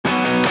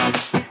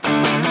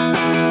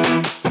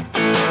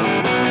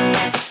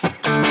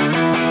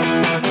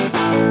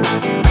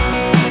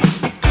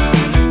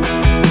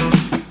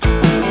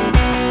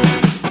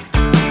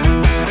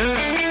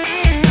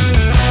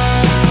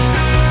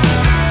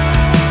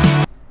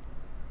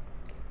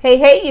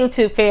Hey,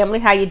 YouTube family,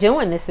 how you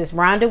doing? This is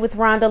Rhonda with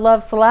Rhonda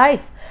Loves Life.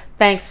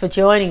 Thanks for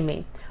joining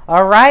me.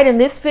 All right, in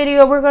this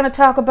video, we're going to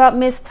talk about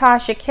Miss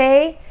Tasha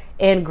K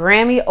and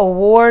Grammy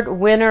Award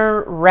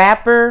winner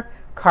rapper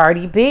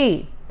Cardi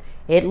B.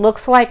 It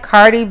looks like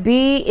Cardi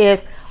B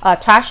is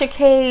Tasha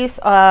K's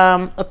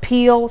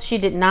appeal. She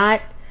did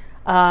not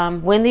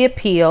win the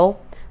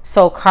appeal.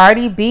 So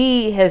Cardi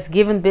B has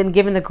been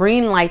given the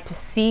green light to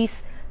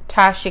seize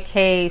Tasha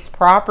K's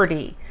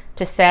property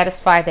to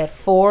satisfy that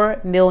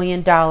 $4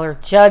 million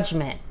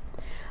judgment.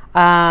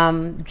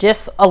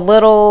 Just a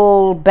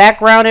little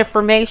background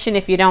information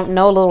if you don't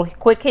know, a little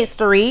quick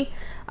history.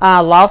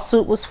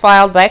 Lawsuit was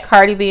filed by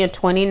Cardi B in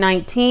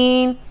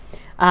 2019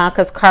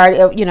 because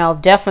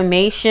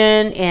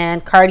defamation,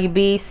 and Cardi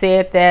B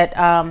said that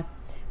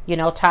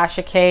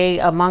Tasha K,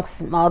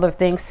 amongst other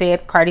things,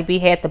 said Cardi B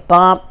had the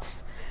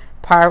bumps.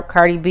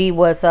 Cardi B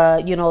was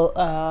a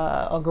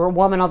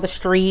woman on the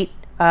street.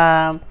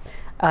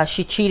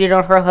 She cheated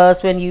on her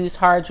husband, used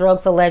hard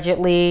drugs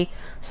allegedly.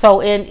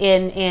 So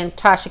in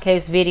Tasha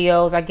K's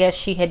videos, I guess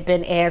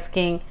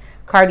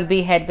Cardi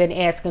B had been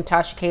asking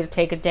Tasha K to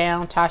take it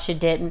down. Tasha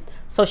didn't.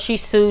 So she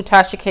sued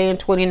Tasha K in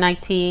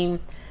 2019.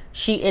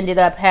 She ended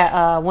up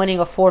winning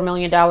a $4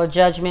 million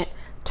judgment.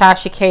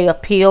 Tasha K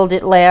appealed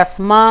it last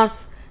month.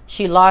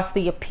 She lost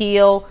the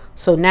appeal.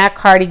 So now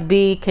Cardi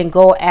B can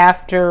go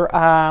after,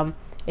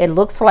 it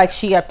looks like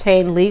she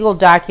obtained legal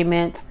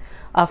documents.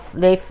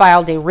 They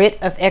filed a writ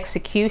of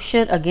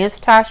execution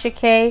against Tasha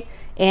K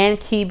and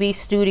KB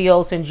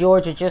Studios in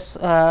Georgia just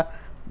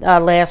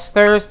last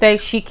Thursday.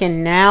 She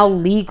can now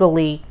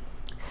legally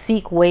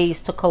seek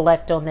ways to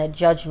collect on that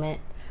judgment.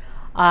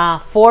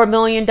 $4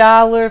 million,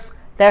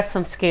 that's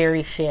some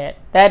scary shit.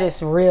 That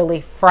is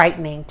really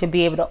frightening to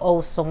be able to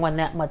owe someone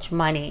that much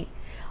money.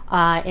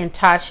 And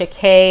Tasha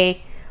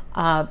K,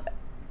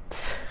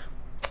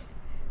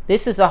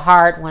 this is a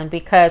hard one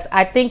because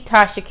I think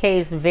Tasha K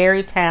is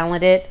very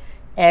talented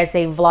as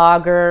a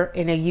vlogger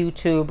and a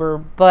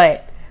YouTuber,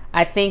 but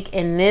I think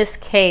in this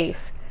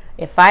case,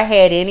 if I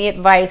had any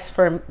advice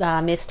for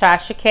Miss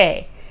Tasha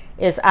K,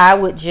 is I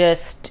would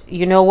just,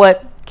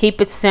 keep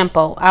it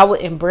simple. I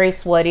would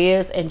embrace what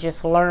is and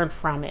just learn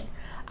from it.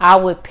 I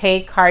would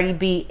pay Cardi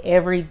B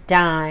every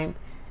dime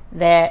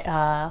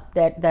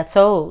that's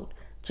owed.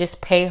 Just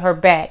pay her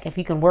back. If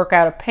you can work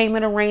out a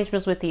payment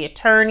arrangements with the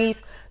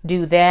attorneys,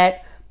 do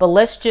that. But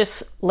let's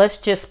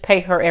just pay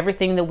her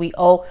everything that we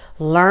owe.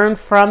 Learn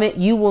from it.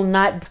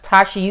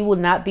 Tasha, you will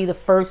not be the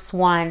first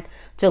one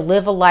to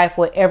live a life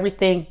where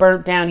everything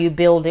burnt down, you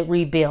build it,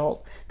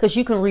 rebuild. Because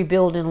you can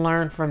rebuild and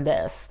learn from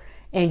this.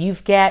 And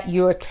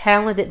you're a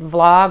talented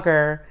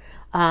vlogger.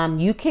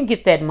 You can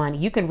get that money.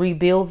 You can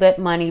rebuild that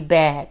money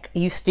back.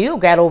 You still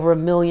got over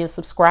 1 million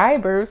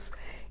subscribers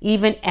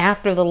even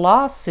after the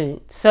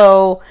lawsuit.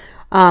 So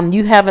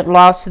you haven't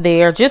lost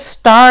there. Just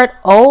start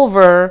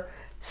over,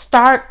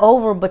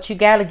 but you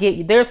got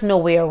to there's no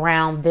way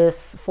around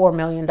this $4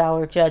 million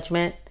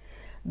judgment.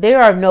 There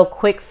are no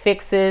quick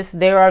fixes.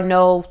 There are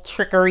no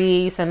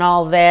trickeries and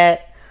all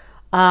that.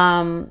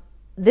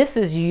 This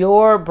is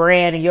your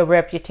brand and your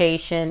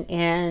reputation.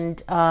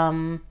 And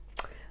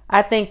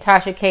I think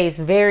Tasha K is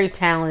very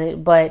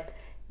talented, but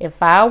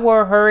if I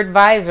were her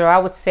advisor, I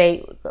would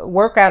say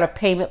work out a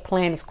payment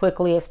plan as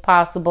quickly as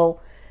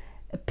possible.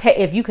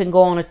 If you can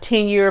go on a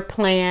 10-year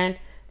plan,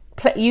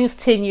 use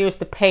 10 years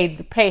to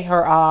pay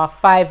her off.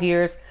 5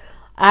 years.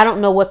 I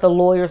don't know what the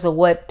lawyers or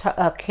what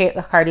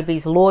Cardi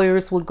B's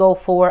lawyers would go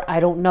for. I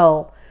don't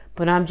know.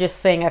 But I'm just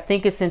saying, I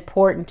think it's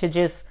important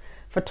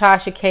for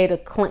Tasha K to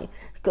clean.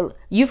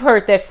 You've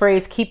heard that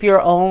phrase, just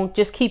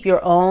keep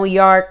your own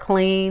yard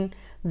clean.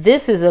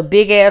 This is a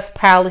big ass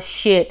pile of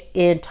shit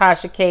in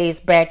Tasha K's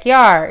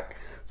backyard.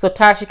 So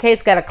Tasha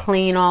K's got to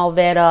clean all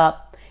that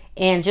up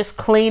and just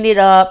clean it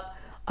up.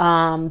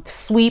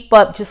 Sweep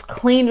up, just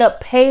clean it up,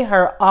 pay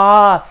her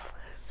off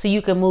so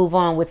you can move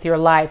on with your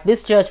life.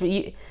 This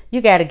judgment,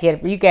 you got to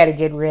get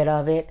rid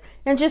of it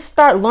and just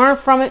learn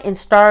from it and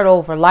start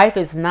over. Life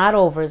is not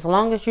over. As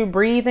long as you're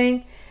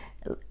breathing,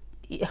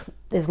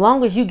 as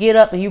long as you get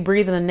up and you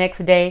breathe the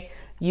next day,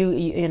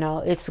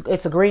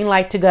 it's a green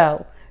light to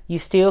go. You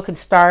still can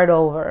start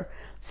over.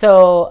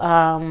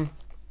 So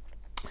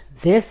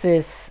this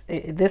is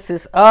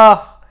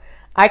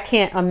I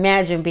can't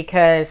imagine,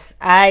 because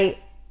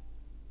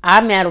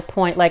I'm at a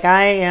point, like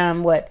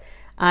I'm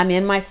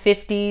in my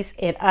 50s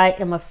and I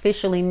am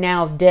officially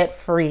now debt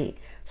free.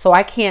 So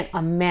I can't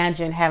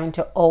imagine having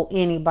to owe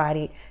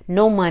anybody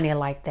no money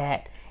like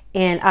that.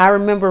 And I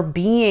remember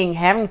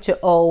having to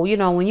owe,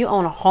 when you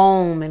own a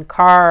home and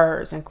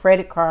cars and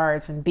credit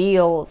cards and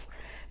bills,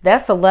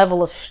 that's a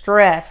level of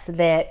stress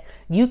that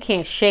you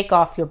can't shake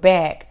off your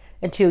back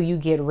until you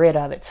get rid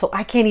of it. So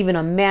I can't even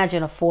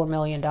imagine a $4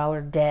 million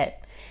debt.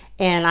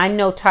 And I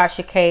know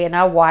Tasha K, and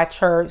I watch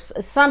her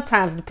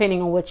sometimes,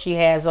 depending on what she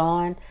has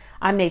on,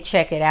 I may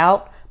check it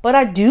out. But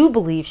I do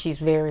believe she's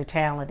very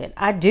talented.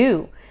 I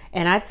do.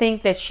 And I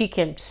think that she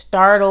can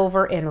start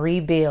over and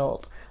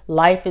rebuild.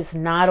 Life is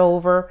not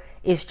over.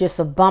 It's just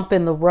a bump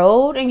in the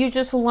road, and you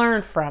just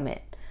learn from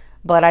it.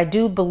 But I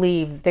do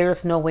believe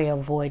there's no way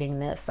avoiding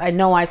this. I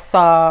know I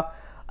saw,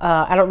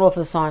 I don't know if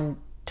it's on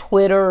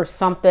Twitter or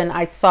something,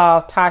 I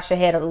saw Tasha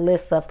had a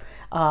list of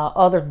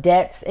other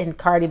debts and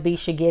Cardi B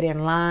should get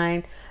in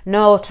line.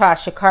 No,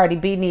 Tasha, Cardi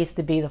B needs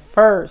to be the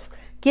first.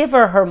 Give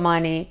her her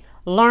money,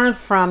 learn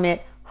from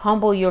it,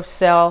 humble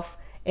yourself,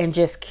 and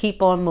just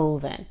keep on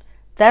moving.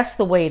 That's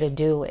the way to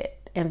do it.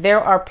 And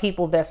there are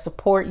people that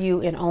support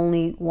you and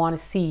only want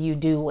to see you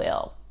do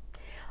well.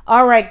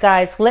 All right,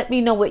 guys, let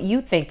me know what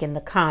you think in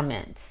the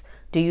comments.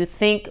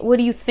 What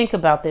do you think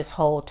about this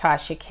whole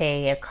Tasha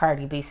K and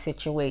Cardi B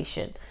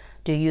situation?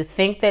 Do you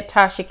think that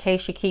Tasha K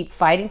should keep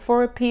fighting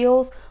for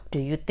appeals? Do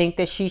you think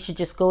that she should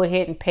just go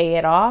ahead and pay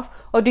it off?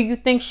 Or do you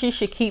think she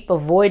should keep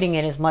avoiding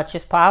it as much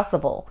as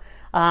possible?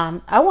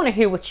 I want to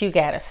hear what you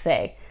got to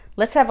say.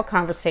 Let's have a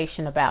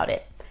conversation about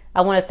it.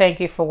 I want to thank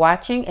you for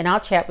watching, and I'll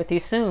chat with you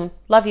soon.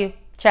 Love you.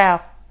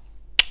 Ciao.